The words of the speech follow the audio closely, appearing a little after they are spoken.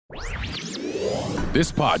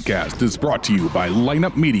This podcast is brought to you by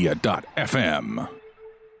lineupmedia.fm.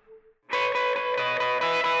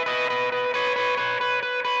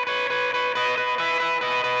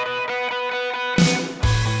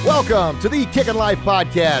 Welcome to the Kickin' Life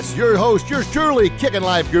Podcast. Your host, yours truly, Kickin'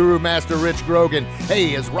 Life Guru, Master Rich Grogan.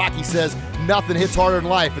 Hey, as Rocky says, nothing hits harder in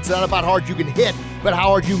life. It's not about how hard you can hit, but how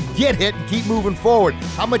hard you can get hit and keep moving forward.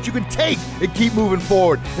 How much you can take and keep moving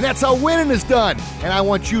forward. And that's how winning is done. And I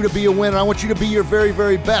want you to be a winner. I want you to be your very,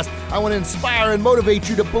 very best. I want to inspire and motivate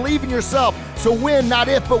you to believe in yourself. So when, not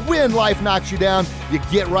if, but when life knocks you down, you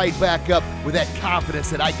get right back up with that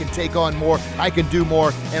confidence that I can take on more, I can do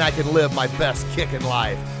more, and I can live my best kickin'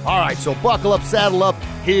 life. All right, so buckle up, saddle up,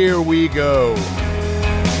 here we go.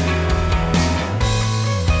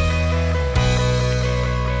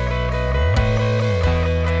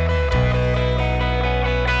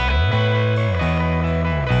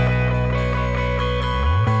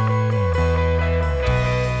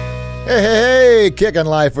 Hey, Kickin'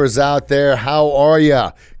 Lifers out there, how are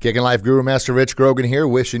ya? Kickin' Life Guru Master Rich Grogan here,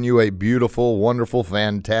 wishing you a beautiful, wonderful,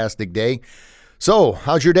 fantastic day. So,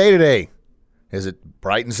 how's your day today? Is it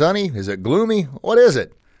bright and sunny? Is it gloomy? What is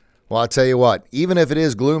it? Well, I'll tell you what, even if it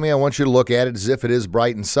is gloomy, I want you to look at it as if it is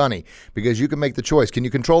bright and sunny, because you can make the choice. Can you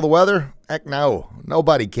control the weather? Heck no,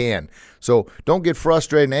 nobody can. So don't get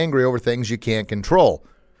frustrated and angry over things you can't control.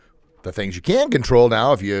 The things you can control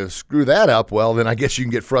now, if you screw that up, well, then I guess you can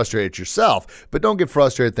get frustrated yourself. But don't get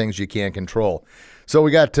frustrated at things you can't control. So we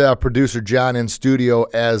got producer John in studio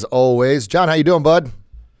as always. John, how you doing, bud?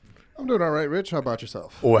 I'm doing all right, Rich. How about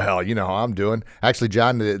yourself? Well, you know how I'm doing. Actually,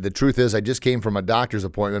 John, the truth is I just came from a doctor's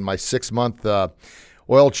appointment, my 6-month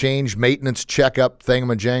oil change, maintenance checkup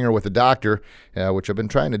thingamajanger with the doctor, which I've been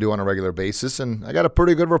trying to do on a regular basis, and I got a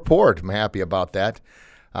pretty good report. I'm happy about that.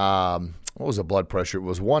 What was the blood pressure? It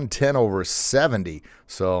was 110/70.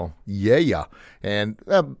 So, yeah. And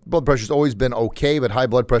blood pressure's always been okay, but high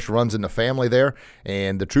blood pressure runs in the family there.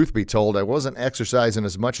 And the truth be told, I wasn't exercising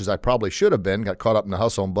as much as I probably should have been. Got caught up in the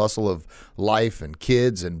hustle and bustle of life and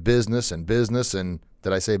kids and business. And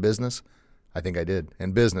did I say business? I think I did.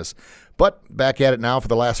 And business. But back at it now for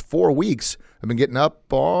the last 4 weeks. I've been getting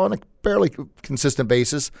up on a fairly consistent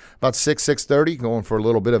basis, about 6:30, going for a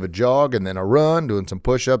little bit of a jog and then a run, doing some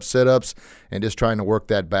push-ups, sit-ups, and just trying to work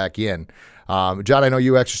that back in. John, I know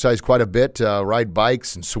you exercise quite a bit, ride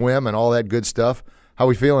bikes and swim and all that good stuff. How are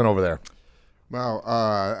we feeling over there? Wow,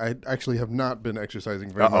 I actually have not been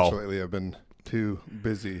exercising very much lately. I've been too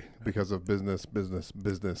busy because of business, as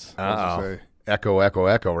you say. Echo,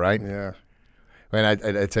 right? Yeah. And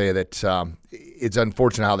I tell you that it's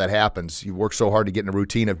unfortunate how that happens. You work so hard to get in a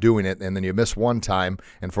routine of doing it, and then you miss one time.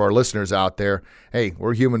 And for our listeners out there, hey,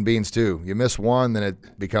 we're human beings too. You miss one, then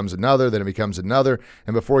it becomes another, then it becomes another.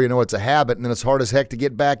 And before you know it's a habit, and then it's hard as heck to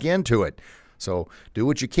get back into it. So do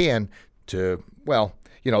what you can to, well,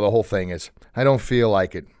 you know, the whole thing is, I don't feel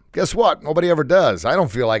like it. Guess what? Nobody ever does. I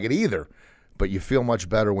don't feel like it either. But you feel much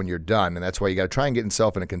better when you're done. And that's why you got to try and get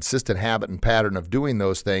yourself in a consistent habit and pattern of doing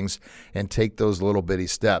those things and take those little bitty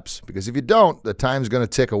steps. Because if you don't, the time's going to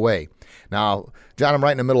tick away. Now, John, I'm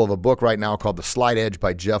right in the middle of a book right now called The Slight Edge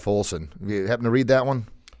by Jeff Olson. Have you happen to read that one?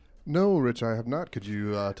 No, Rich, I have not. Could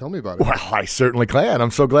you tell me about it? Well, I certainly can.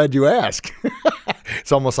 I'm so glad you asked.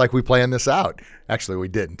 It's almost like we planned this out. Actually, we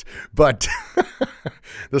didn't. But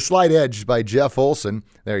The Slight Edge by Jeff Olson.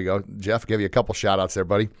 There you go. Jeff, give you a couple shout-outs there,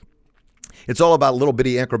 buddy. It's all about little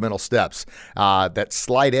bitty incremental steps. That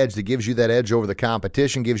slight edge that gives you that edge over the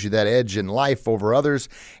competition, gives you that edge in life over others.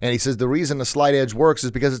 And he says the reason the slight edge works is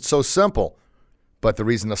because it's so simple. But the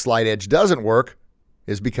reason the slight edge doesn't work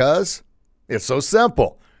is because it's so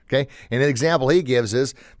simple. Okay? And an example he gives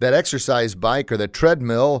is that exercise bike or that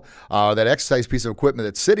treadmill, that exercise piece of equipment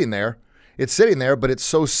that's sitting there. It's sitting there, but it's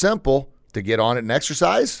so simple to get on it and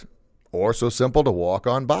exercise or so simple to walk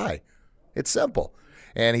on by. It's simple.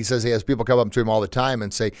 And he says he has people come up to him all the time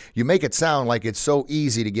and say, you make it sound like it's so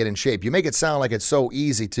easy to get in shape. You make it sound like it's so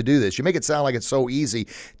easy to do this. You make it sound like it's so easy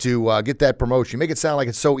to get that promotion. You make it sound like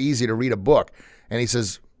it's so easy to read a book. And he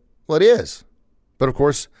says, well, it is. But of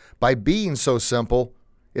course, by being so simple,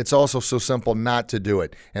 it's also so simple not to do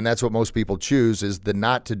it. And that's what most people choose is the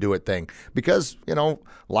not to do it thing. Because, you know,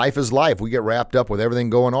 life is life. We get wrapped up with everything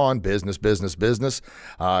going on, business,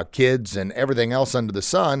 kids and everything else under the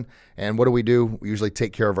sun. And what do? We usually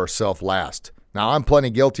take care of ourselves last. Now, I'm plenty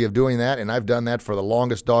guilty of doing that, and I've done that for the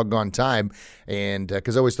longest doggone time. And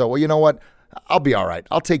because I always thought, well, you know what? I'll be all right.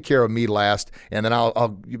 I'll take care of me last, and then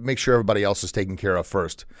I'll make sure everybody else is taken care of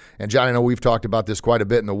first. And, John, I know we've talked about this quite a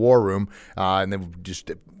bit in the War Room, and then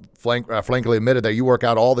just frankly admitted that you work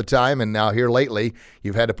out all the time, and now here lately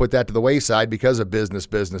you've had to put that to the wayside because of business.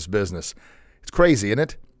 It's crazy, isn't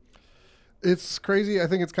it? It's crazy. I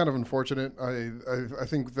think it's kind of unfortunate. I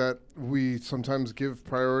think that we sometimes give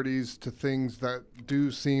priorities to things that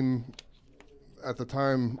do seem at the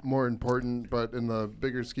time more important, but in the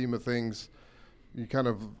bigger scheme of things, you kind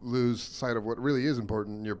of lose sight of what really is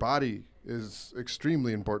important. Your body is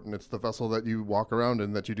extremely important. It's the vessel that you walk around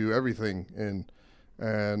in, that you do everything in,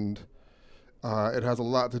 and it has a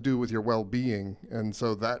lot to do with your well-being, and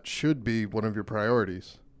so that should be one of your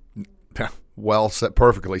priorities. Well said,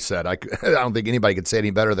 perfectly said. I don't think anybody could say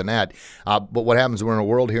any better than that. But what happens, we're in a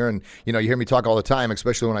world here, and you hear me talk all the time,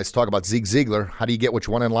 especially when I talk about Zig Ziglar. How do you get what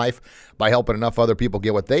you want in life? By helping enough other people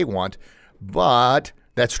get what they want. But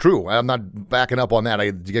that's true. I'm not backing up on that.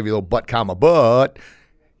 I give you a little but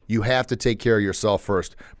you have to take care of yourself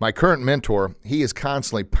first. My current mentor, he is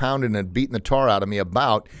constantly pounding and beating the tar out of me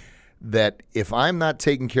about that if I'm not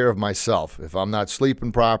taking care of myself, if I'm not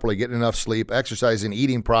sleeping properly, getting enough sleep, exercising,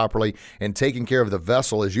 eating properly, and taking care of the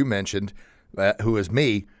vessel, as you mentioned, who is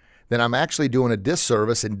me, then I'm actually doing a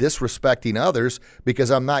disservice and disrespecting others because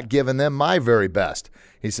I'm not giving them my very best.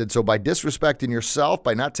 He said, so by disrespecting yourself,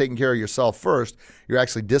 by not taking care of yourself first, you're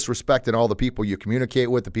actually disrespecting all the people you communicate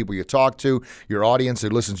with, the people you talk to, your audience who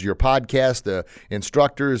listens to your podcast, the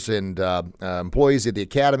instructors and employees at the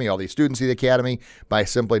academy, all the students at the academy, by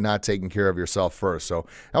simply not taking care of yourself first. So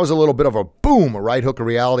that was a little bit of a boom, a right hook of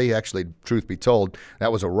reality. Actually, truth be told,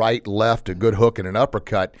 that was a right, left, a good hook, and an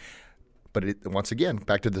uppercut. But once again,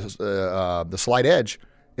 back to the slight edge,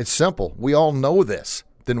 it's simple. We all know this.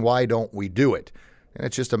 Then why don't we do it? And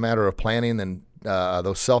it's just a matter of planning and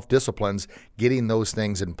those self-disciplines, getting those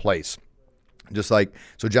things in place. Just like,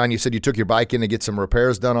 so John, you said you took your bike in to get some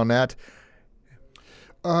repairs done on that?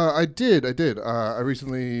 I did. I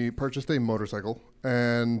recently purchased a motorcycle,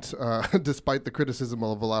 and despite the criticism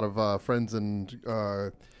of a lot of friends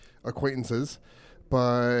and acquaintances,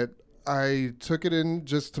 but I took it in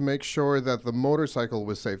just to make sure that the motorcycle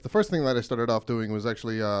was safe. The first thing that I started off doing was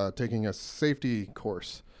actually taking a safety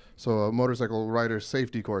course. So a motorcycle rider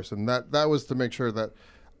safety course. And that was to make sure that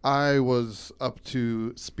I was up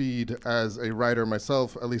to speed as a rider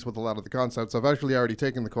myself, at least with a lot of the concepts. I've actually already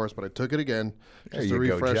taken the course, but I took it again just to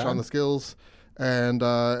refresh on the skills. And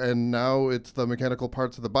now it's the mechanical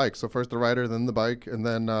parts of the bike. So first the rider, then the bike, and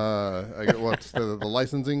then I get the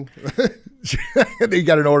licensing. You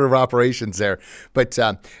got an order of operations there. But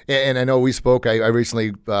and I know we spoke. I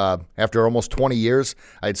recently, after almost 20 years,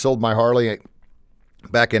 I had sold my Harley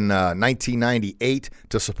back in 1998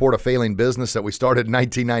 to support a failing business that we started in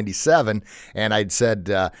 1997. And I'd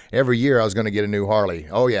said every year I was going to get a new Harley.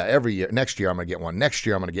 Oh, yeah, every year. Next year I'm going to get one. Next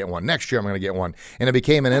year I'm going to get one. Next year I'm going to get one. And it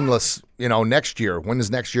became an endless, next year. When is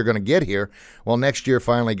next year going to get here? Well, next year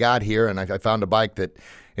finally got here, and I found a bike that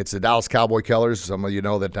it's the Dallas Cowboy colors. Some of you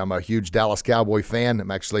know that I'm a huge Dallas Cowboy fan.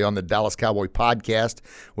 I'm actually on the Dallas Cowboy podcast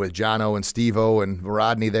with Jono and Steve-O and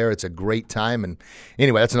Rodney there. It's a great time. And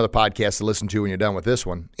anyway, that's another podcast to listen to when you're done with this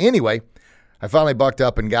one. Anyway, I finally bucked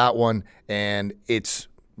up and got one, and it's,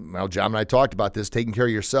 well, John and I talked about this, taking care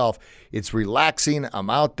of yourself. It's relaxing. I'm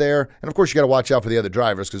out there. And, of course, you got to watch out for the other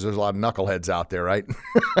drivers because there's a lot of knuckleheads out there, right?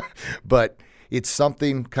 But it's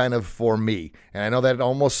something kind of for me. And I know that it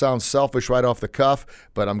almost sounds selfish right off the cuff,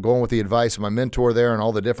 but I'm going with the advice of my mentor there and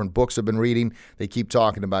all the different books I've been reading. They keep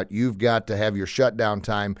talking about you've got to have your shutdown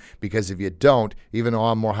time, because if you don't, even though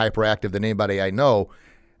I'm more hyperactive than anybody I know,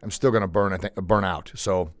 I'm still going to burn out.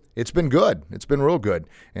 So it's been good. It's been real good.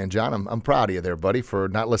 And, John, I'm proud of you there, buddy, for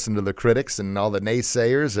not listening to the critics and all the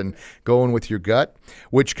naysayers and going with your gut,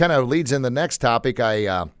 which kind of leads in the next topic.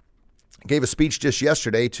 I gave a speech just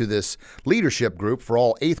yesterday to this leadership group for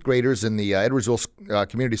all 8th graders in the Edwardsville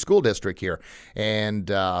Community School District here. And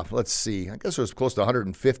let's see, I guess there was close to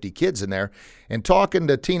 150 kids in there. And talking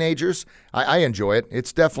to teenagers, I enjoy it.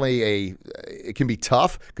 It's definitely it can be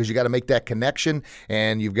tough because you got to make that connection,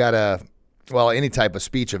 and you've got to, well, any type of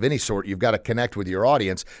speech of any sort, you've got to connect with your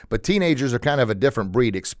audience. But teenagers are kind of a different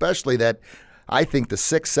breed, especially that I think the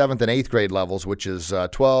 6th, 7th, and 8th grade levels, which is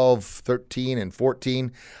 12, 13, and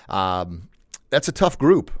 14, that's a tough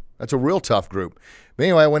group. That's a real tough group. But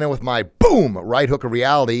anyway, I went in with my boom, right hook of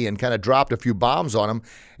reality, and kind of dropped a few bombs on them.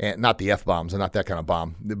 And not the F-bombs, not that kind of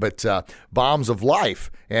bomb, but bombs of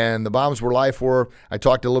life. And the bombs were life where I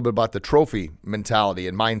talked a little bit about the trophy mentality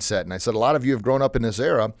and mindset. And I said, a lot of you have grown up in this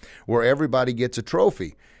era where everybody gets a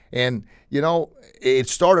trophy. And, it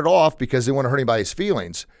started off because they want to hurt anybody's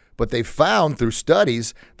feelings. But they found through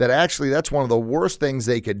studies that actually that's one of the worst things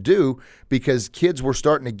they could do because kids were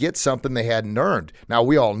starting to get something they hadn't earned. Now,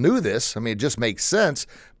 we all knew this. I mean, it just makes sense.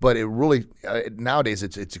 But it really, nowadays,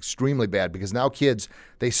 it's extremely bad because now kids,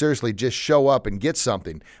 they seriously just show up and get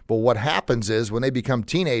something. But what happens is when they become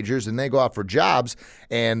teenagers and they go out for jobs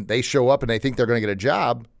and they show up and they think they're going to get a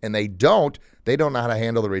job and they don't know how to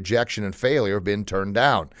handle the rejection and failure of being turned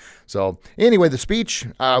down. So anyway, the speech,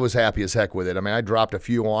 I was happy as heck with it. I mean, I dropped a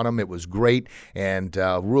few on him. It was great and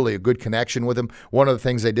really a good connection with him. One of the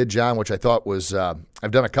things they did, John, which I thought was, I've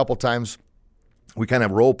done a couple times, we kind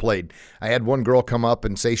of role played. I had one girl come up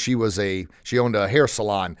and say she owned a hair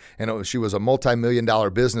salon and she was a multi-million-dollar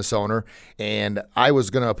business owner, and I was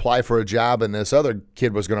going to apply for a job and this other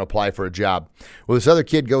kid was going to apply for a job. Well, this other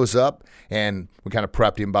kid goes up and we kind of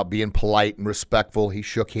prepped him about being polite and respectful. He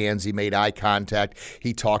shook hands. He made eye contact.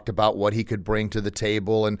 He talked about what he could bring to the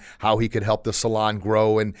table and how he could help the salon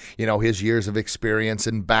grow and, his years of experience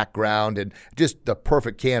and background and just the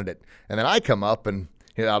perfect candidate. And then I come up and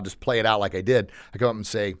I'll just play it out like I did. I come up and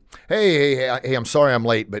say, hey, I'm sorry I'm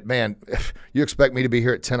late, but man, if you expect me to be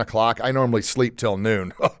here at 10 o'clock? I normally sleep till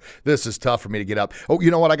noon. This is tough for me to get up. Oh,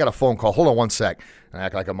 you know what? I got a phone call. Hold on one sec. And I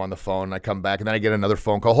act like I'm on the phone, and I come back, and then I get another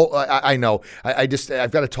phone call. I know.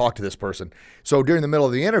 I've got to talk to this person. So during the middle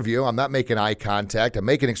of the interview, I'm not making eye contact. I'm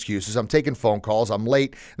making excuses. I'm taking phone calls. I'm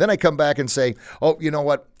late. Then I come back and say, oh, you know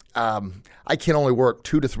what? I can only work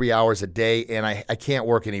 2 to 3 hours a day, and I can't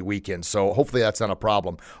work any weekends, so hopefully that's not a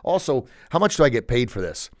problem. Also, how much do I get paid for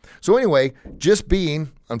this? So anyway, just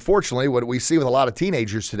being, unfortunately, what we see with a lot of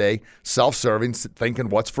teenagers today, self-serving, thinking,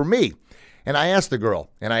 what's for me? And I asked the girl,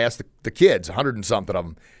 and I asked the kids, 100 and something of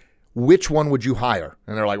them, which one would you hire?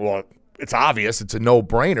 And they're like, well, it's obvious. It's a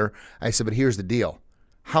no-brainer. I said, but here's the deal.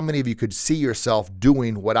 How many of you could see yourself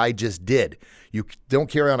doing what I just did? You don't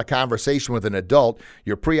carry on a conversation with an adult.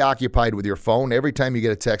 You're preoccupied with your phone. Every time you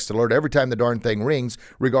get a text alert, every time the darn thing rings,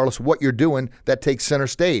 regardless of what you're doing, that takes center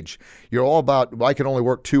stage. You're all about, well, I can only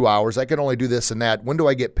work 2 hours. I can only do this and that. When do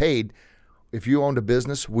I get paid? If you owned a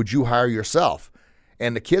business, would you hire yourself?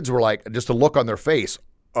 And the kids were like, just a look on their face.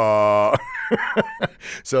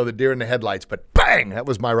 So the deer in the headlights, but bang, that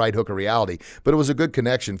was my right hook of reality. But it was a good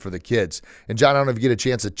connection for the kids. And John, I don't know if you get a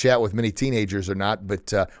chance to chat with many teenagers or not,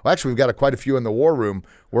 but actually we've got quite a few in the war room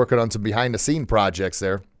working on some behind the scene projects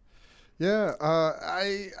there. Yeah,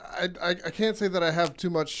 I can't say that I have too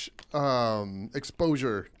much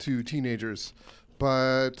exposure to teenagers,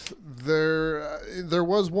 but there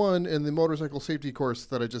was one in the motorcycle safety course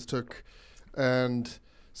that I just took, and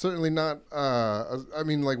certainly not. I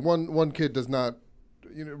mean, like one kid does not,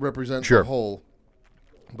 represent Sure. the whole,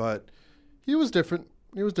 but he was different.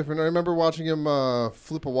 I remember watching him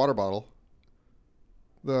flip a water bottle.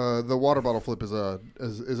 The water bottle flip is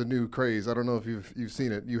a new craze. I don't know if you've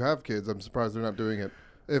seen it. You have kids. I'm surprised they're not doing it.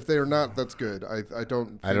 If they are not, that's good. I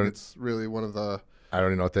don't think it's really one of the. I don't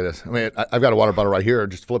even know what that is. I mean, I've got a water bottle right here.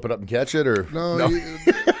 Just flip it up and catch it, or no.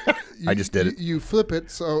 I just did it. You flip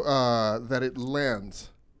it so that it lands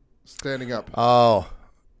standing up. Oh,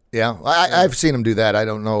 yeah. I've seen them do that. I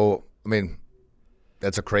don't know. I mean,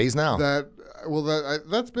 that's a craze now.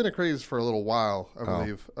 That's been a craze for a little while, I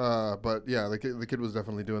believe. But yeah, the kid was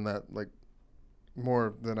definitely doing that like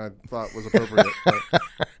more than I thought was appropriate.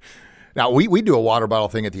 Now, we do a water bottle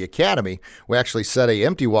thing at the academy. We actually set a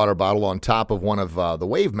empty water bottle on top of one of the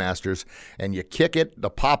Wave Masters, and you kick it,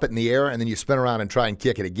 pop it in the air, and then you spin around and try and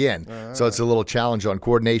kick it again. So it's a little challenge on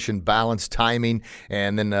coordination, balance, timing,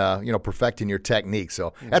 and then perfecting your technique.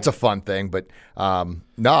 So that's a fun thing. But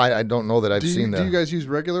no, I don't know that I've seen that. Do you guys use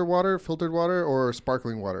regular water, filtered water, or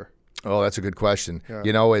sparkling water? Oh, that's a good question.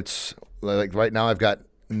 Yeah. It's like right now I've got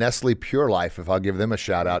Nestle Pure Life, if I'll give them a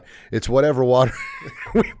shout out. It's whatever water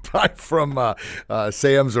we buy from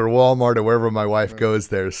Sam's or Walmart or wherever my wife goes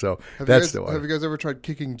there. So that's the one. Have you guys ever tried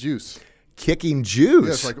kicking juice? Kicking juice?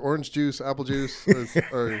 Yes, like orange juice, apple juice.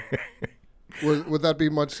 Would that be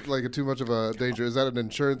too much of a danger? Is that an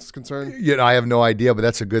insurance concern? I have no idea, but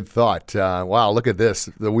that's a good thought. Wow, look at this.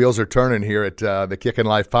 The wheels are turning here at the Kickin'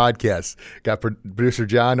 Life podcast. Got producer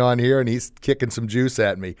John on here, and he's kicking some juice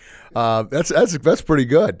at me. That's pretty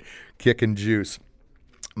good, kicking juice.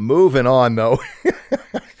 Moving on, though.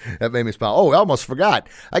 That made me smile. Oh, I almost forgot.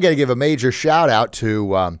 I got to give a major shout-out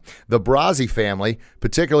to the Brazzi family,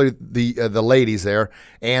 particularly the ladies there,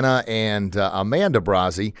 Anna and Amanda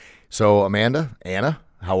Brazzi. So, Anna,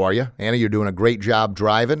 how are you? Anna, you're doing a great job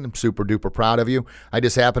driving. I'm super duper proud of you. I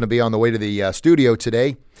just happened to be on the way to the studio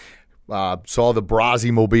today. saw the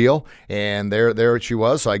Brazzi mobile, and there she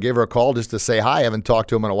was. So I gave her a call just to say hi. I haven't talked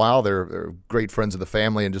to them in a while. They're great friends of the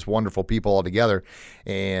family and just wonderful people altogether.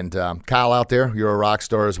 And Kyle out there, you're a rock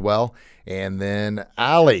star as well. And then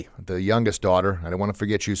Allie, the youngest daughter. I don't want to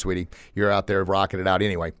forget you, sweetie. You're out there rocking it out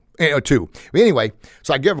anyway. Too. Anyway,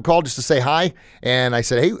 so I gave her a call just to say hi, and I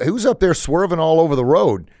said, hey, who's up there swerving all over the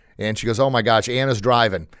road? And she goes, oh my gosh, Anna's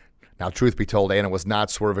driving. Now, truth be told, Anna was not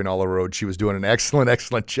swerving all over the road. She was doing an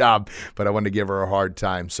excellent job, but I wanted to give her a hard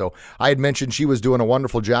time. So I had mentioned she was doing a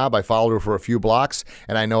wonderful job. I followed her for a few blocks,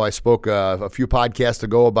 and I know I spoke a few podcasts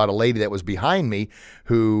ago about a lady that was behind me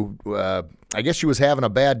who I guess she was having a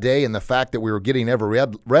bad day, and the fact that we were getting every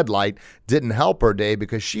red light didn't help her day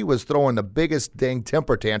because she was throwing the biggest dang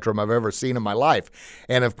temper tantrum I've ever seen in my life.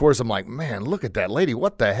 And, of course, I'm like, man, look at that lady.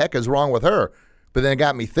 What the heck is wrong with her? But then it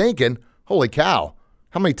got me thinking, holy cow.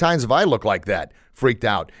 How many times have I looked like that, freaked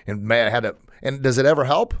out, and and does it ever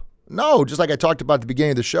help? No, just like I talked about at the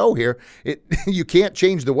beginning of the show here, you can't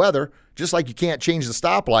change the weather, just like you can't change the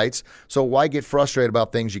stoplights, so why get frustrated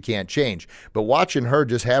about things you can't change? But watching her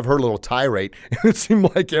just have her little tirade, it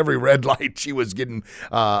seemed like every red light she was getting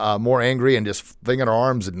more angry and just flinging her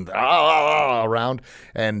arms and around.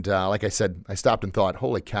 And like I said, I stopped and thought,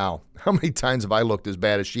 holy cow, how many times have I looked as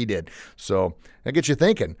bad as she did? So that gets you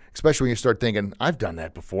thinking, especially when you start thinking, I've done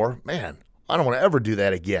that before. Man, I don't want to ever do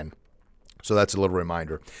that again. So that's a little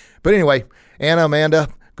reminder. But anyway, Anna, Amanda,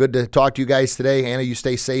 good to talk to you guys today. Anna, you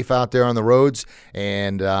stay safe out there on the roads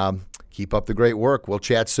and keep up the great work. We'll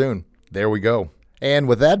chat soon. There we go. And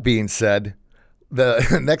with that being said,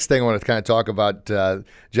 the next thing I want to kind of talk about,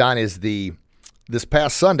 John, is this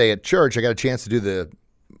past Sunday at church, I got a chance to do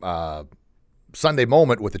the Sunday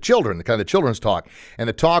moment with the children, the kind of the children's talk. And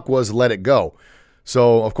the talk was Let It Go.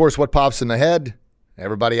 So, of course, what pops in the head?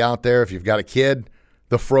 Everybody out there, if you've got a kid,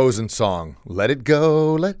 the Frozen song, Let It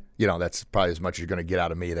Go, that's probably as much as you're going to get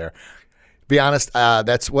out of me there. Be honest,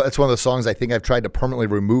 that's one of the songs I think I've tried to permanently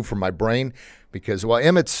remove from my brain because, well,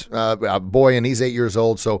 Emmett's a boy and he's 8 years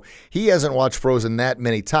old, so he hasn't watched Frozen that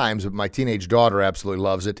many times, but my teenage daughter absolutely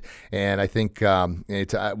loves it, and I think,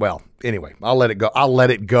 anyway, I'll let it go. I'll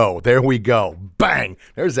let it go. There we go. Bang!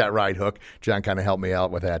 There's that right hook. John kind of helped me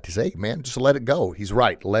out with that to say, hey, man, just let it go. He's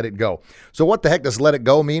right. Let it go. So what the heck does let it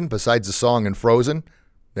go mean besides the song in Frozen?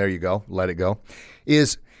 There you go. Let it go.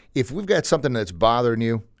 Is if we've got something that's bothering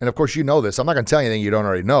you, and of course you know this, I'm not going to tell you anything you don't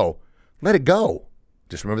already know. Let it go.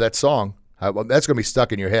 Just remember that song. That's going to be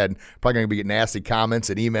stuck in your head. Probably going to be getting nasty comments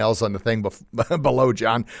and emails on the thing below,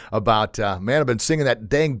 John, about, man, I've been singing that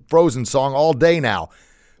dang Frozen song all day now.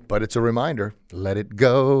 But it's a reminder. Let it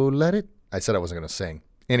go. Let it. I said I wasn't going to sing.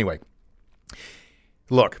 Anyway,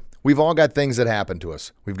 look. We've all got things that happen to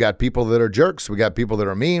us. We've got people that are jerks. We got people that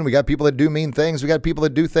are mean. We got people that do mean things. We got people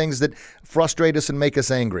that do things that frustrate us and make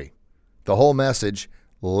us angry. The whole message,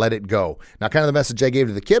 let it go. Now, kind of the message I gave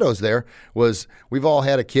to the kiddos there was we've all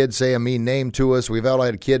had a kid say a mean name to us. We've all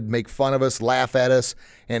had a kid make fun of us, laugh at us.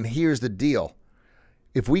 And here's the deal.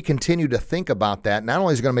 If we continue to think about that, not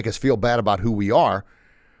only is it going to make us feel bad about who we are,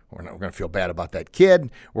 we're going to feel bad about that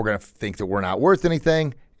kid. We're going to think that we're not worth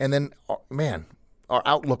anything. And then, man, our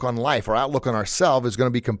outlook on life, our outlook on ourselves is going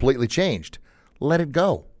to be completely changed. Let it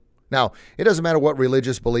go. Now, it doesn't matter what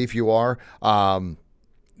religious belief you are.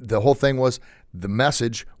 The whole thing was, the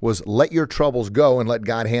message was let your troubles go and let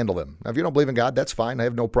God handle them. Now, if you don't believe in God, that's fine. I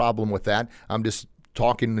have no problem with that. I'm just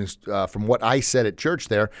talking from what I said at church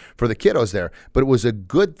there for the kiddos there. But it was a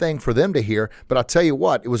good thing for them to hear. But I'll tell you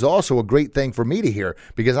what, it was also a great thing for me to hear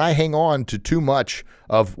because I hang on to too much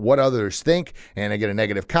of what others think and I get a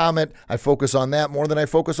negative comment. I focus on that more than I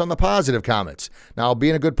focus on the positive comments. Now,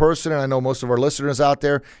 being a good person, and I know most of our listeners out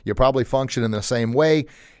there, you probably function in the same way.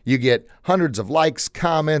 You get hundreds of likes,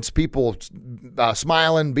 comments, people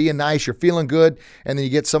smiling, being nice, you're feeling good, and then you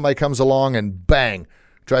get somebody comes along and bang,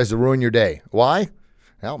 tries to ruin your day. Why?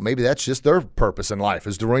 Well, maybe that's just their purpose in life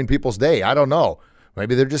is to ruin people's day. I don't know.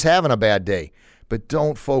 Maybe they're just having a bad day. But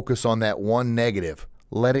don't focus on that one negative.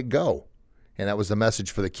 Let it go. And that was the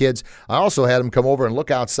message for the kids. I also had them come over and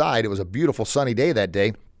look outside. It was a beautiful sunny day that day.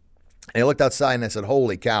 And I looked outside and I said,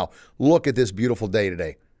 holy cow, look at this beautiful day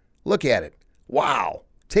today. Look at it. Wow.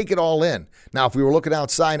 Take it all in. Now, if we were looking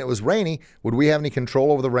outside and it was rainy, would we have any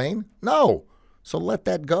control over the rain? No. So let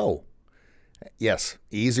that go. Yes,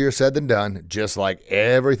 easier said than done, just like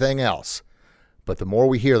everything else. But the more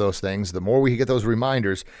we hear those things, the more we get those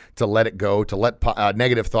reminders to let it go, to let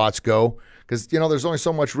negative thoughts go. Because, there's only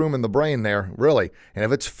so much room in the brain there, really. And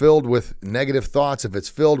if it's filled with negative thoughts, if it's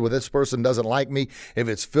filled with this person doesn't like me, if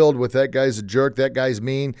it's filled with that guy's a jerk, that guy's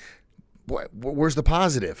mean, where's the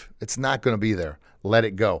positive? It's not going to be there. Let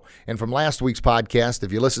it go. And from last week's podcast,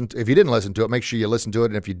 if you didn't listen to it, make sure you listen to it.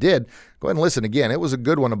 And if you did, go ahead and listen again. It was a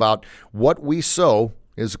good one about what we sow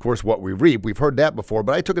is, of course, what we reap. We've heard that before,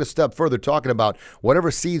 but I took it a step further, talking about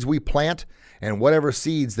whatever seeds we plant and whatever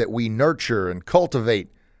seeds that we nurture and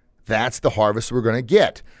cultivate, that's the harvest we're going to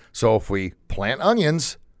get. So if we plant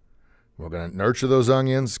onions, we're going to nurture those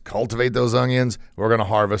onions, cultivate those onions. We're going to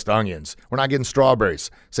harvest onions. We're not getting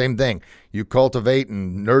strawberries. Same thing. You cultivate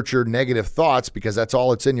and nurture negative thoughts because that's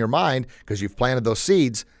all that's in your mind because you've planted those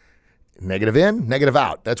seeds. Negative in, negative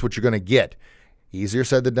out. That's what you're going to get. Easier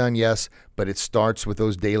said than done, yes, but it starts with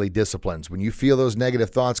those daily disciplines. When you feel those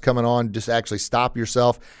negative thoughts coming on, just actually stop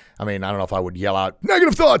yourself. I mean, I don't know if I would yell out,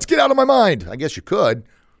 negative thoughts, get out of my mind. I guess you could.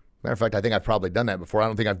 Matter of fact, I think I've probably done that before. I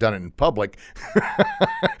don't think I've done it in public.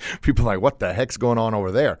 People are like, what the heck's going on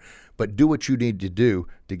over there? But do what you need to do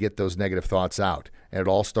to get those negative thoughts out. And it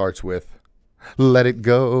all starts with, let it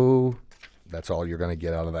go. That's all you're going to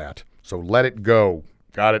get out of that. So let it go.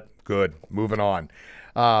 Got it? Good. Moving on.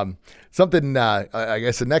 Something, I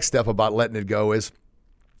guess the next step about letting it go is,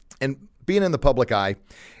 and being in the public eye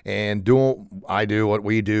and doing what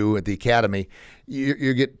we do at the Academy,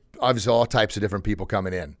 you get obviously all types of different people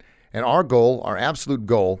coming in. And our goal, our absolute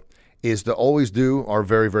goal, is to always do our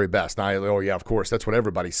very, very best. Now, oh yeah, of course, that's what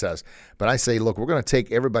everybody says. But I say, look, we're going to take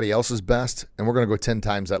everybody else's best and we're going to go 10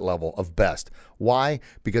 times that level of best. Why?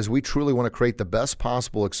 Because we truly want to create the best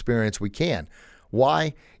possible experience we can.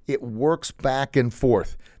 Why? It works back and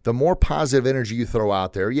forth. The more positive energy you throw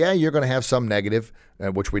out there, yeah, you're going to have some negative,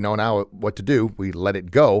 which we know now what to do. We let it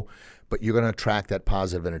go. But you're going to attract that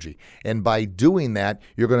positive energy. And by doing that,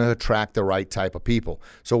 you're going to attract the right type of people.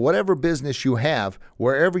 So whatever business you have,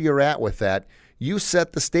 wherever you're at with that, you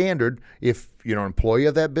set the standard if you're an employee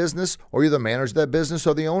of that business or you're the manager of that business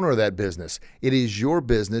or the owner of that business. It is your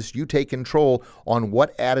business. You take control on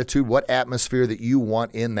what attitude, what atmosphere that you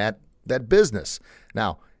want in that business.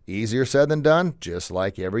 Now, easier said than done, just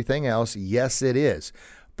like everything else. Yes, it is.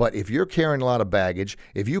 But if you're carrying a lot of baggage,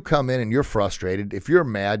 if you come in and you're frustrated, if you're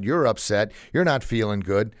mad, you're upset, you're not feeling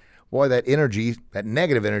good, boy, that energy, that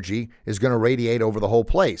negative energy is going to radiate over the whole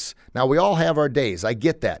place. Now, we all have our days. I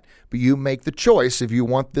get that. But you make the choice if you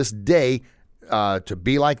want this day to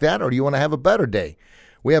be like that or do you want to have a better day.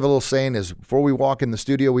 We have a little saying is before we walk in the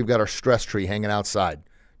studio, we've got our stress tree hanging outside.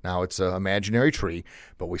 Now, it's an imaginary tree,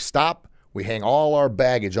 but we stop. We hang all our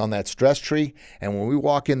baggage on that stress tree. And when we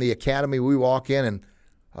walk in the Academy, we walk in and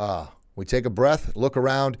we take a breath, look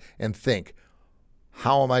around, and think,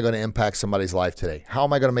 how am I going to impact somebody's life today? How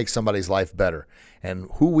am I going to make somebody's life better? And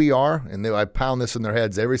who we are, and I pound this in their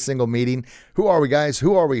heads every single meeting. Who are we, guys?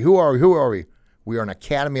 Who are we? Who are we? Who are we? We are an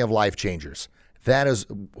Academy of Life Changers. That is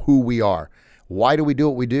who we are. Why do we do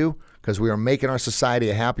what we do? Because we are making our society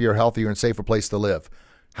a happier, healthier, and safer place to live.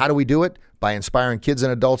 How do we do it? By inspiring kids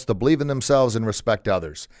and adults to believe in themselves and respect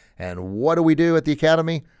others. And what do we do at the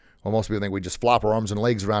Academy? Well, most people think we just flop our arms and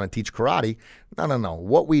legs around and teach karate. No.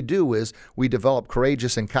 What we do is we develop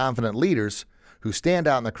courageous and confident leaders who stand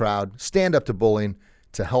out in the crowd, stand up to bullying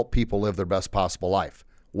to help people live their best possible life.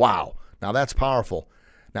 Wow. Now, that's powerful.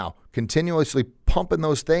 Now, continuously pumping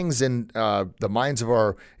those things in the minds of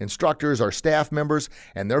our instructors, our staff members,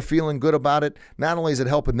 and they're feeling good about it. Not only is it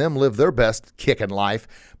helping them live their best kick in life,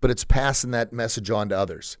 but it's passing that message on to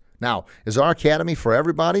others. Now, is our Academy for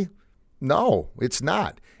everybody? No, it's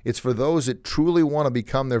not. It's for those that truly want to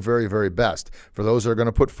become their very, very best, for those that are going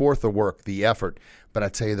to put forth the work, the effort. But I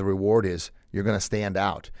tell you, the reward is you're going to stand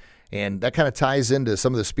out. And that kind of ties into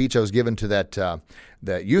some of the speech I was given to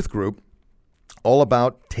that youth group, all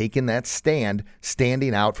about taking that stand,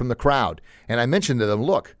 standing out from the crowd. And I mentioned to them,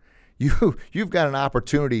 look, you've got an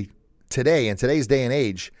opportunity today, in today's day and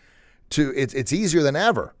age, it's easier than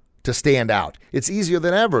ever to stand out. It's easier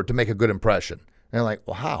than ever to make a good impression. And they're like,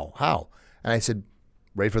 well, how? And I said,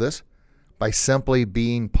 ready for this? By simply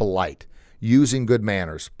being polite, using good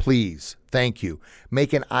manners, please, thank you,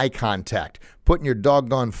 making eye contact, putting your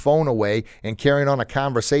doggone phone away and carrying on a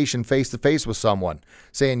conversation face-to-face with someone,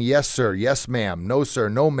 saying, yes, sir, yes, ma'am, no, sir,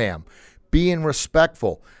 no, ma'am, being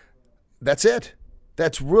respectful. That's it.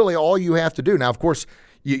 That's really all you have to do. Now, of course,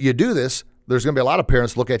 you do this, there's going to be a lot of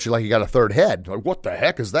parents look at you like you got a third head. Like, what the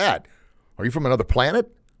heck is that? Are you from another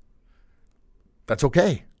planet? That's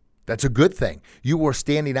okay. That's a good thing. You are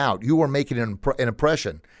standing out. You are making an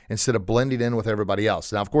impression instead of blending in with everybody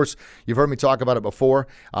else. Now, of course, you've heard me talk about it before.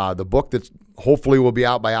 The book that hopefully will be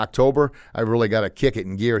out by October, I've really got to kick it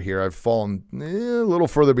in gear here. I've fallen a little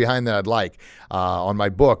further behind than I'd like on my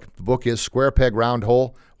book. The book is Square Peg Round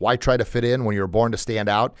Hole, Why try to fit in when you were born to stand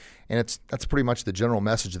out? And that's pretty much the general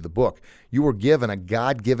message of the book. You were given a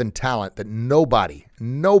God-given talent that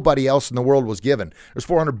nobody else in the world was given. There's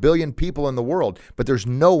 400 billion people in the world, but there's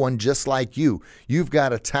no one just like you. You've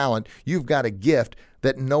got a talent, you've got a gift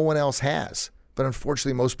that no one else has. But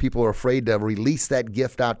unfortunately, most people are afraid to release that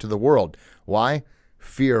gift out to the world. Why?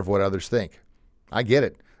 Fear of what others think. I get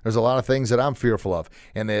it. There's a lot of things that I'm fearful of.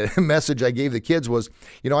 And the message I gave the kids was,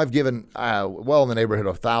 I've given, in the neighborhood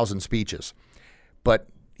of 1,000 speeches. But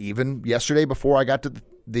even yesterday before I got to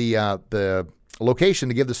the location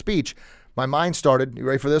to give the speech, my mind started, you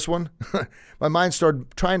ready for this one? My mind started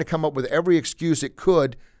trying to come up with every excuse it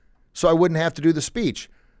could so I wouldn't have to do the speech.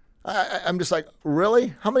 I'm just like,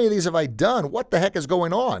 really? How many of these have I done? What the heck is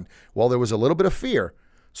going on? Well, there was a little bit of fear.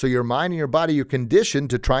 So your mind and your body, you're conditioned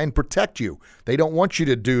to try and protect you. They don't want you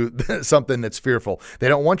to do something that's fearful. They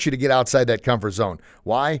don't want you to get outside that comfort zone.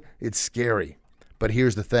 Why? It's scary. But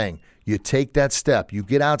here's the thing. You take that step. You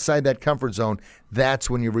get outside that comfort zone. That's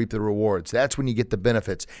when you reap the rewards. That's when you get the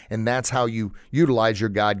benefits. And that's how you utilize your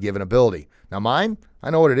God-given ability. Now mine,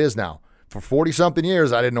 I know what it is now. For 40-something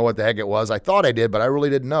years, I didn't know what the heck it was. I thought I did, but I really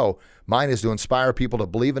didn't know. Mine is to inspire people to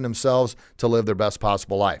believe in themselves to live their best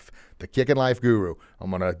possible life. The Kickin' Life Guru. I'm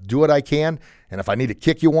going to do what I can, and if I need to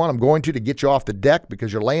kick you one, I'm going to get you off the deck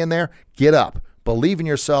because you're laying there. Get up. Believe in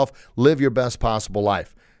yourself. Live your best possible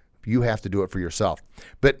life. You have to do it for yourself.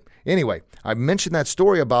 But anyway, I mentioned that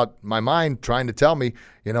story about my mind trying to tell me,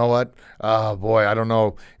 you know what? Boy, I don't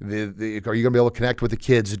know. Are you going to be able to connect with the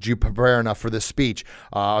kids? Did you prepare enough for this speech?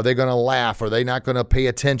 Are they going to laugh? Are they not going to pay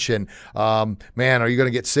attention? Man, are you going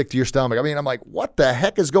to get sick to your stomach? I mean, I'm like, what the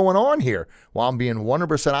heck is going on here? Well, I'm being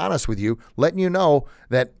 100% honest with you, letting you know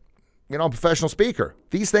that, I'm a professional speaker.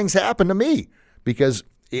 These things happen to me because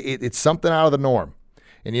it's something out of the norm.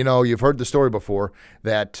 And you've heard the story before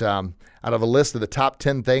that out of a list of the top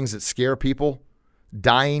 10 things that scare people,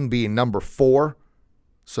 dying being number 4,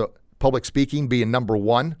 so public speaking being number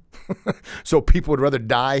 1. So people would rather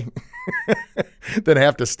die than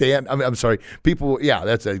have to stand. I'm sorry. People,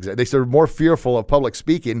 that's exactly. They're more fearful of public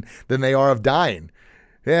speaking than they are of dying.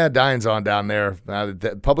 Yeah, dying's on down there.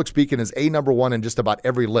 Public speaking is number 1 in just about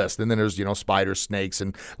every list. And then there's, spiders, snakes,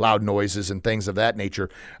 and loud noises and things of that nature,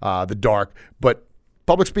 the dark. But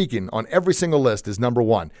public speaking on every single list is number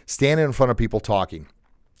 1, standing in front of people talking.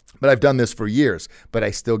 But I've done this for years, but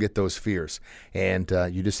I still get those fears. And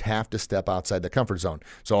you just have to step outside the comfort zone.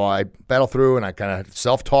 So I battle through and I kind of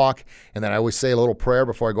self-talk. And then I always say a little prayer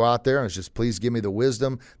before I go out there. And it's just, please give me the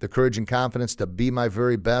wisdom, the courage and confidence to be my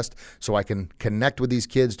very best so I can connect with these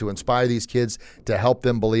kids, to inspire these kids, to help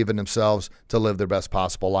them believe in themselves, to live their best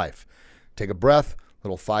possible life. Take a breath,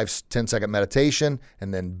 little 5-10 second meditation,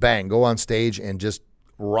 and then bang, go on stage and just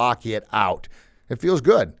rock it out. It feels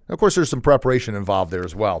good. Of course, there's some preparation involved there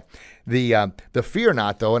as well. The fear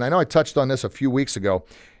not, though, and I know I touched on this a few weeks ago.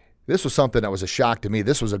 This was something that was a shock to me.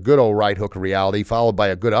 This was a good old right hook of reality followed by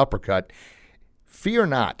a good uppercut. Fear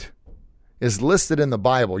not is listed in the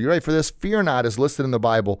Bible. You ready for this? Fear not is listed in the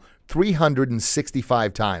Bible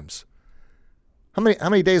 365 times. How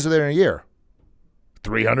many days are there in a year?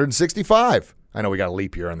 365. I know we got a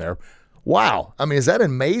leap year in there. Wow. I mean, is that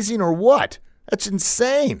amazing or what? That's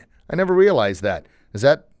insane. I never realized that. Is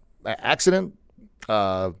that accident?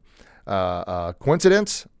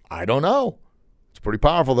 Coincidence? I don't know. It's pretty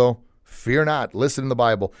powerful, though. Fear not. Listed in the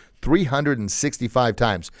Bible 365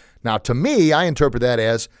 times. Now, to me, I interpret that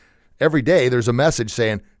as every day there's a message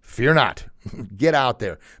saying, fear not. Get out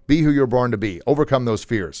there. Be who you're born to be. Overcome those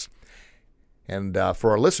fears. And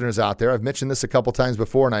for our listeners out there, I've mentioned this a couple times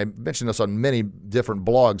before, and I mentioned this on many different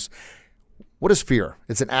blogs. What is fear?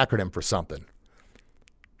 It's an acronym for something.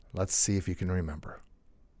 Let's see if you can remember.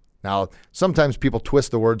 Now, sometimes people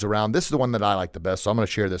twist the words around. This is the one that I like the best, so I'm going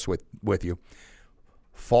to share this with you.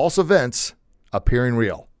 False events appearing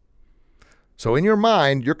real. So in your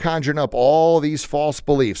mind, you're conjuring up all these false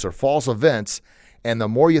beliefs or false events, and the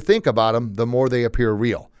more you think about them, the more they appear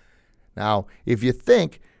real. Now, if you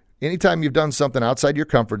think anytime you've done something outside your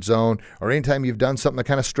comfort zone, or anytime you've done something to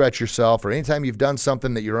kind of stretch yourself, or anytime you've done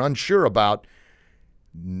something that you're unsure about,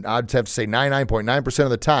 I'd have to say 99.9% of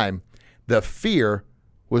the time, the fear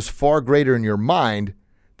was far greater in your mind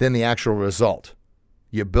than the actual result.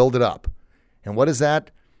 You build it up. And what is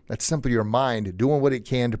that? That's simply your mind doing what it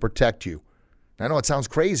can to protect you. I know it sounds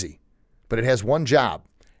crazy, but it has one job.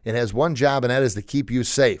 It has one job, and that is to keep you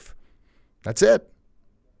safe. That's it.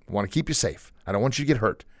 I want to keep you safe. I don't want you to get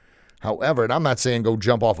hurt. However, and I'm not saying go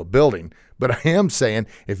jump off a building, but I am saying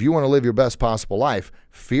if you want to live your best possible life,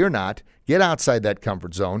 fear not, Get outside that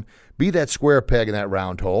comfort zone. Be that square peg in that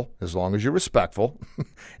round hole, as long as you're respectful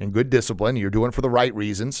and good discipline. You're doing it for the right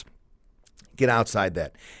reasons. Get outside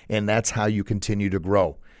that. And that's how you continue to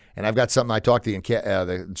grow. And I've got something I talk to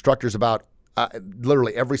the instructors about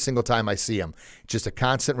literally every single time I see them. Just a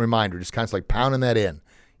constant reminder, just constantly pounding that in.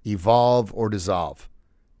 Evolve or dissolve.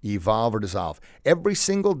 Evolve or dissolve. Every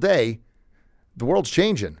single day, the world's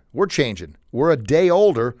changing. We're changing. We're a day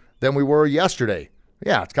older than we were yesterday.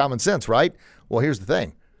 Yeah, it's common sense, right? Well, here's the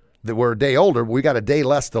thing. That we're a day older, we got a day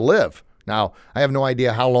less to live. Now, I have no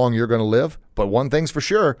idea how long you're going to live, but one thing's for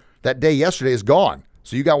sure, that day yesterday is gone.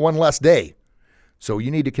 So you got one less day. So you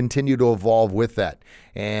need to continue to evolve with that.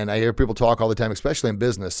 And I hear people talk all the time, especially in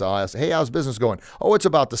business. So I'll ask, hey, how's business going? Oh, it's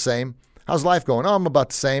about the same. How's life going? Oh, I'm about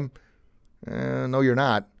the same. No, you're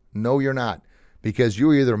not. No, you're not. Because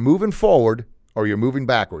you're either moving forward or you're moving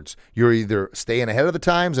backwards. You're either staying ahead of the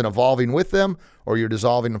times and evolving with them, or you're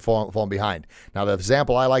dissolving and falling behind. Now, the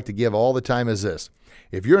example I like to give all the time is this.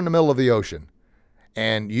 If you're in the middle of the ocean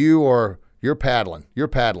and you're paddling,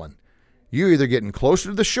 you're either getting closer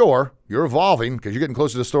to the shore, you're evolving because you're getting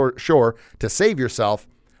closer to the shore to save yourself,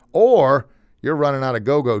 or you're running out of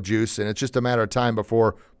go-go juice and it's just a matter of time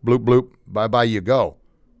before bloop, bloop, bye-bye you go.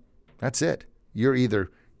 That's it. You're either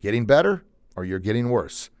getting better or you're getting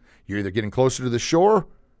worse. You're either getting closer to the shore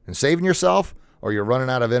and saving yourself, or you're running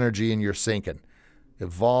out of energy and you're sinking.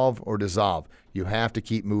 Evolve or dissolve. You have to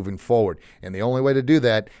keep moving forward. And the only way to do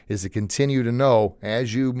that is to continue to know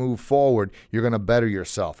as you move forward, you're going to better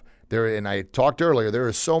yourself. And I talked earlier, there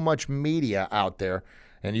is so much media out there,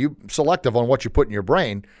 and you selective on what you put in your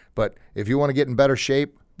brain. But if you want to get in better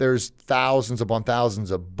shape, there's thousands upon thousands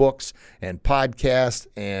of books and podcasts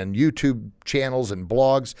and YouTube channels and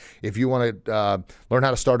blogs. If you want to learn how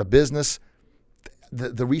to start a business,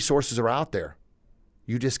 the resources are out there.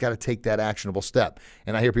 You just got to take that actionable step.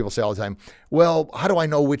 And I hear people say all the time, well, how do I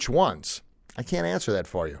know which ones? I can't answer that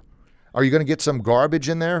for you. Are you going to get some garbage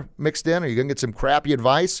in there mixed in? Are you going to get some crappy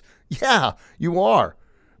advice? Yeah, you are.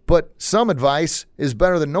 But some advice is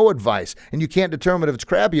better than no advice. And you can't determine if it's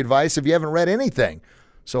crappy advice if you haven't read anything.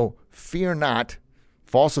 So fear not.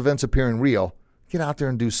 False events appearing real. Get out there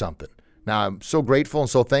and do something. Now, I'm so grateful and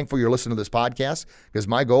so thankful you're listening to this podcast, because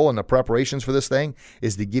my goal in the preparations for this thing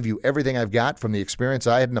is to give you everything I've got from the experience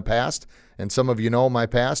I had in the past. And some of you know my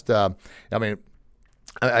past. I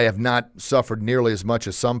have not suffered nearly as much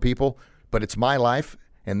as some people, but it's my life,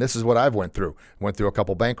 and this is what I've went through. Went through a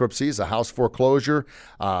couple bankruptcies, a house foreclosure,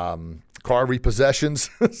 car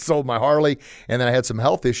repossessions, sold my Harley, and then I had some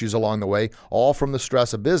health issues along the way, all from the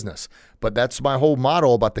stress of business. But that's my whole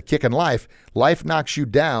motto about the kick in life. Life knocks you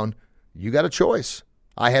down. You got a choice.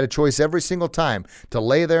 I had a choice every single time to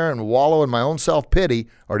lay there and wallow in my own self-pity,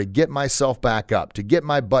 or to get myself back up, to get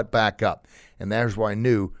my butt back up. And there's where I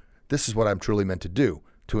knew this is what I'm truly meant to do.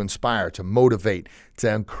 To inspire, to motivate, to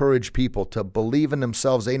encourage people to believe in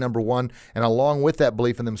themselves, number one, and along with that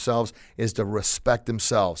belief in themselves is to respect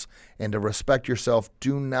themselves. And to respect yourself,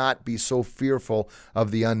 do not be so fearful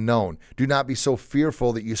of the unknown. Do not be so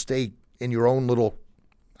fearful that you stay in your own little,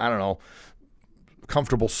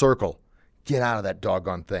 comfortable circle. Get out of that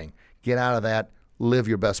doggone thing. Get out of that. Live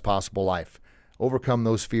your best possible life. Overcome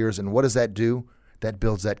those fears. And what does that do? That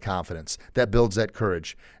builds that confidence. That builds that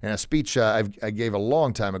courage. And a speech I gave a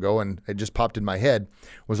long time ago, and it just popped in my head,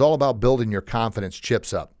 was all about building your confidence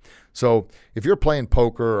chips up. So if you're playing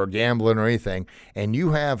poker or gambling or anything, and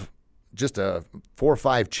you have just 4 or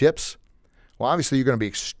 5 chips, well, obviously you're going to be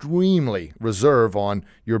extremely reserved on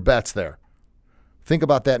your bets there. Think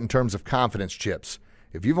about that in terms of confidence chips.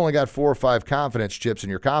 If you've only got 4 or 5 confidence chips in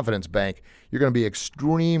your confidence bank, you're going to be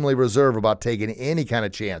extremely reserved about taking any kind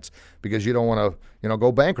of chance, because you don't want to,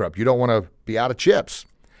 go bankrupt. You don't want to be out of chips.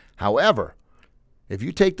 However, if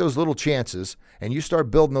you take those little chances and you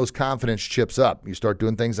start building those confidence chips up, you start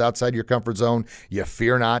doing things outside your comfort zone, you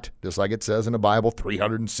fear not, just like it says in the Bible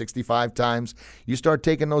 365 times. You start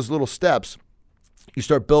taking those little steps, you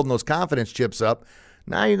start building those confidence chips up.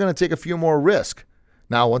 Now you're going to take a few more risks.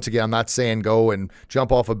 Now, once again, I'm not saying go and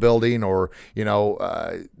jump off a building or,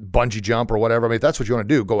 bungee jump or whatever. I mean, if that's what you want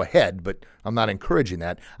to do, go ahead, but I'm not encouraging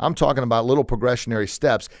that. I'm talking about little progressionary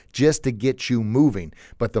steps just to get you moving.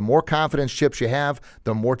 But the more confidence chips you have,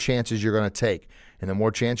 the more chances you're going to take. And the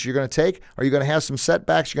more chances you're going to take, are you going to have some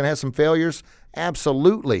setbacks? You're going to have some failures?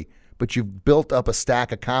 Absolutely. But you've built up a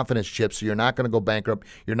stack of confidence chips, so you're not going to go bankrupt.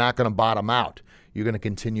 You're not going to bottom out. You're going to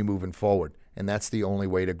continue moving forward. And that's the only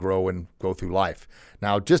way to grow and go through life.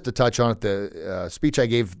 Now, just to touch on it, the speech I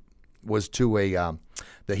gave was to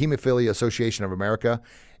the Hemophilia Association of America.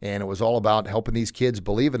 And it was all about helping these kids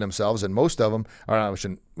believe in themselves. And most of them, a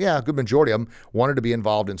good majority of them wanted to be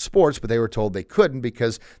involved in sports, but they were told they couldn't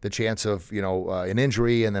because the chance of, an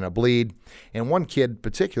injury and then a bleed. And one kid in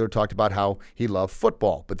particular talked about how he loved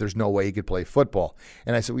football, but there's no way he could play football.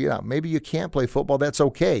 And I said, maybe you can't play football. That's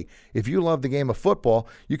okay. If you love the game of football,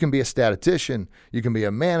 you can be a statistician, you can be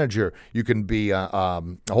a manager, you can be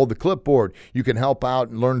hold the clipboard, you can help out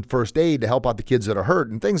and learn first aid to help out the kids that are hurt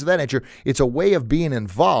and things of that nature. It's a way of being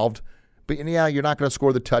involved. But you're not going to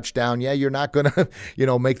score the touchdown. You're not going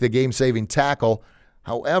to, make the game-saving tackle.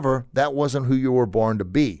 However, that wasn't who you were born to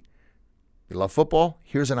be. You love football?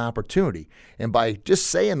 Here's an opportunity. And by just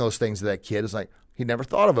saying those things to that kid, it's like he never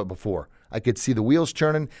thought of it before. I could see the wheels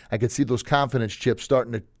turning. I could see those confidence chips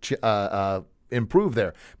starting to improve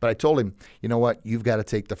there. But I told him, you know what? You've got to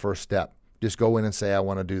take the first step. Just go in and say, I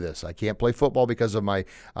want to do this. I can't play football because of my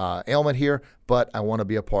ailment here, but I want to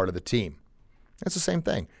be a part of the team. That's the same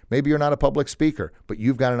thing. Maybe you're not a public speaker, but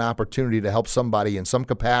you've got an opportunity to help somebody in some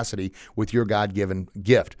capacity with your God-given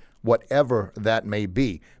gift, whatever that may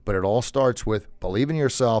be. But it all starts with believing in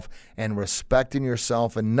yourself and respecting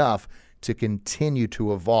yourself enough to continue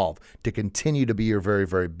to evolve, to continue to be your very,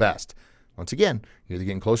 very best. Once again, you're either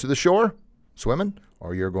getting close to the shore, swimming,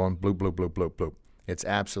 or you're going bloop, bloop, bloop, bloop, bloop. It's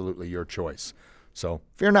absolutely your choice. So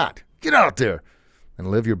fear not. Get out there and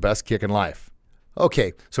live your best kicking life.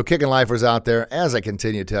 Okay, so Kicking Lifers out there, as I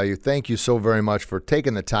continue to tell you, thank you so very much for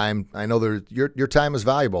taking the time. I know your time is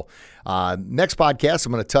valuable. Next podcast,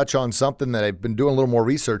 I'm going to touch on something that I've been doing a little more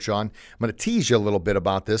research on. I'm going to tease you a little bit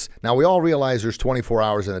about this. Now, we all realize there's 24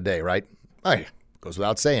 hours in a day, right? Goes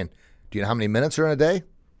without saying. Do you know how many minutes are in a day?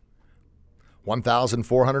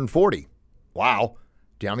 1,440. Wow.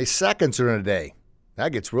 Do you know how many seconds are in a day?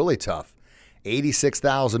 That gets really tough.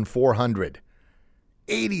 86,400.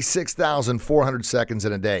 86,400 seconds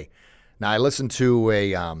in a day. Now, I listened to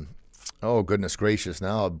a goodness gracious,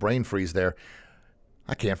 now a brain freeze there.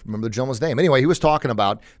 I can't remember the gentleman's name. Anyway, he was talking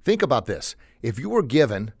about, think about this. If you were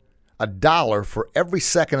given $1 for every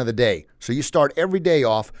second of the day, so you start every day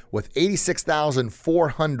off with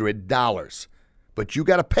 $86,400, but you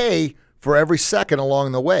got to pay for every second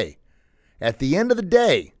along the way. At the end of the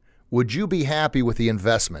day, would you be happy with the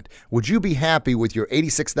investment? Would you be happy with your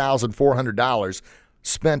 $86,400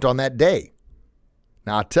 spent on that day?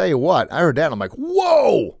 Now, I'll tell you what, I heard that and I'm like,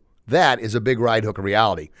 whoa, that is a big right hook of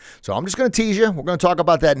reality. So I'm just going to tease you. We're going to talk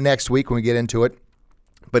about that next week when we get into it.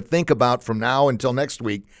 But think about from now until next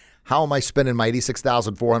week, how am I spending my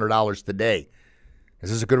 $86,400 today? Is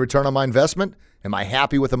this a good return on my investment? Am I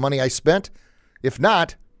happy with the money I spent? If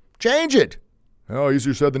not, change it. Oh,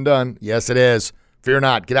 easier said than done. Yes, it is. Fear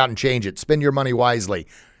not. Get out and change it. Spend your money wisely.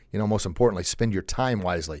 Most importantly, spend your time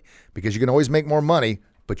wisely, because you can always make more money,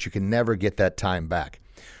 but you can never get that time back.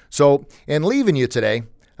 So in leaving you today,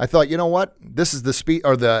 I thought, you know what? This is the speech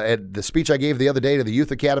the speech I gave the other day to the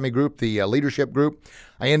Youth Academy group, the leadership group.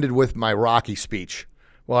 I ended with my Rocky speech.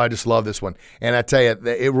 Well, I just love this one. And I tell you,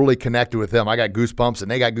 it really connected with them. I got goosebumps,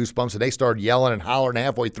 and they got goosebumps, and they started yelling and hollering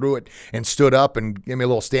halfway through it and stood up and gave me a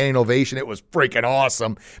little standing ovation. It was freaking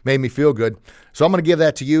awesome. Made me feel good. So I'm going to give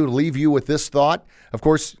that to you, leave you with this thought. Of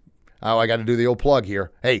course, I got to do the old plug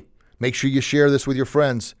here. Hey, make sure you share this with your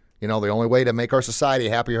friends. The only way to make our society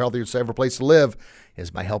a happier, healthier, safer place to live is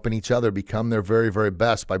by helping each other become their very, very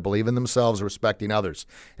best, by believing themselves, respecting others.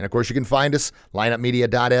 And, of course, you can find us,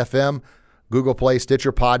 lineupmedia.fm, Google Play,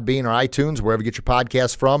 Stitcher, Podbean, or iTunes, wherever you get your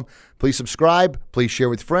podcasts from. Please subscribe, please share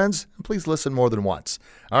with friends, and please listen more than once.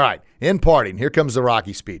 All right, in parting, here comes the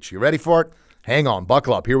Rocky speech. You ready for it? Hang on,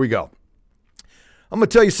 buckle up. Here we go. I'm going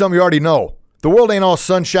to tell you something you already know. The world ain't all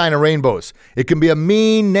sunshine and rainbows. It can be a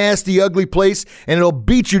mean, nasty, ugly place, and it'll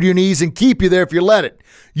beat you to your knees and keep you there if you let it.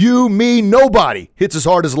 You, me, nobody hits as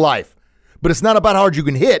hard as life. But it's not about how hard you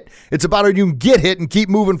can hit. It's about how you can get hit and keep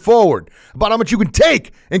moving forward. About how much you can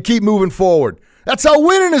take and keep moving forward. That's how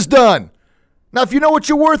winning is done. Now, if you know what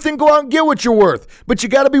you're worth, then go out and get what you're worth. But you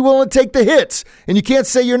got to be willing to take the hits. And you can't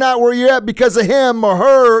say you're not where you're at because of him or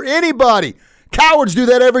her or anybody. Cowards do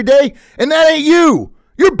that every day, and that ain't you.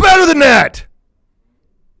 You're better than that.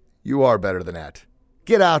 You are better than that.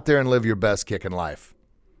 Get out there and live your best kicking life.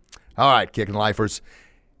 All right, kicking lifers.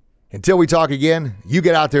 Until we talk again, you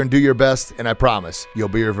get out there and do your best, and I promise you'll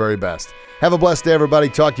be your very best. Have a blessed day, everybody.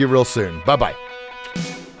 Talk to you real soon. Bye-bye.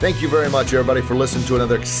 Thank you very much, everybody, for listening to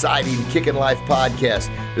another exciting Kickin' Life podcast.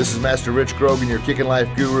 This is Master Rich Grogan, your Kickin' Life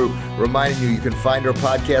guru, reminding you can find our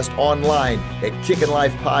podcast online at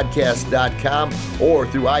kickinlifepodcast.com or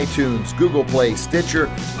through iTunes, Google Play, Stitcher,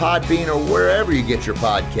 Podbean, or wherever you get your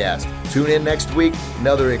podcast. Tune in next week.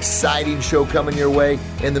 Another exciting show coming your way.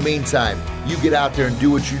 In the meantime, you get out there and do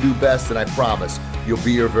what you do best, and I promise you'll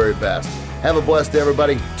be your very best. Have a blessed day,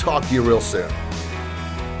 everybody. Talk to you real soon.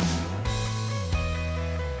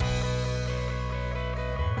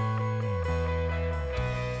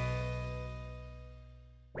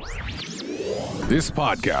 This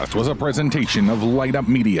podcast was a presentation of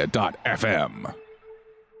LightUpMedia.fm.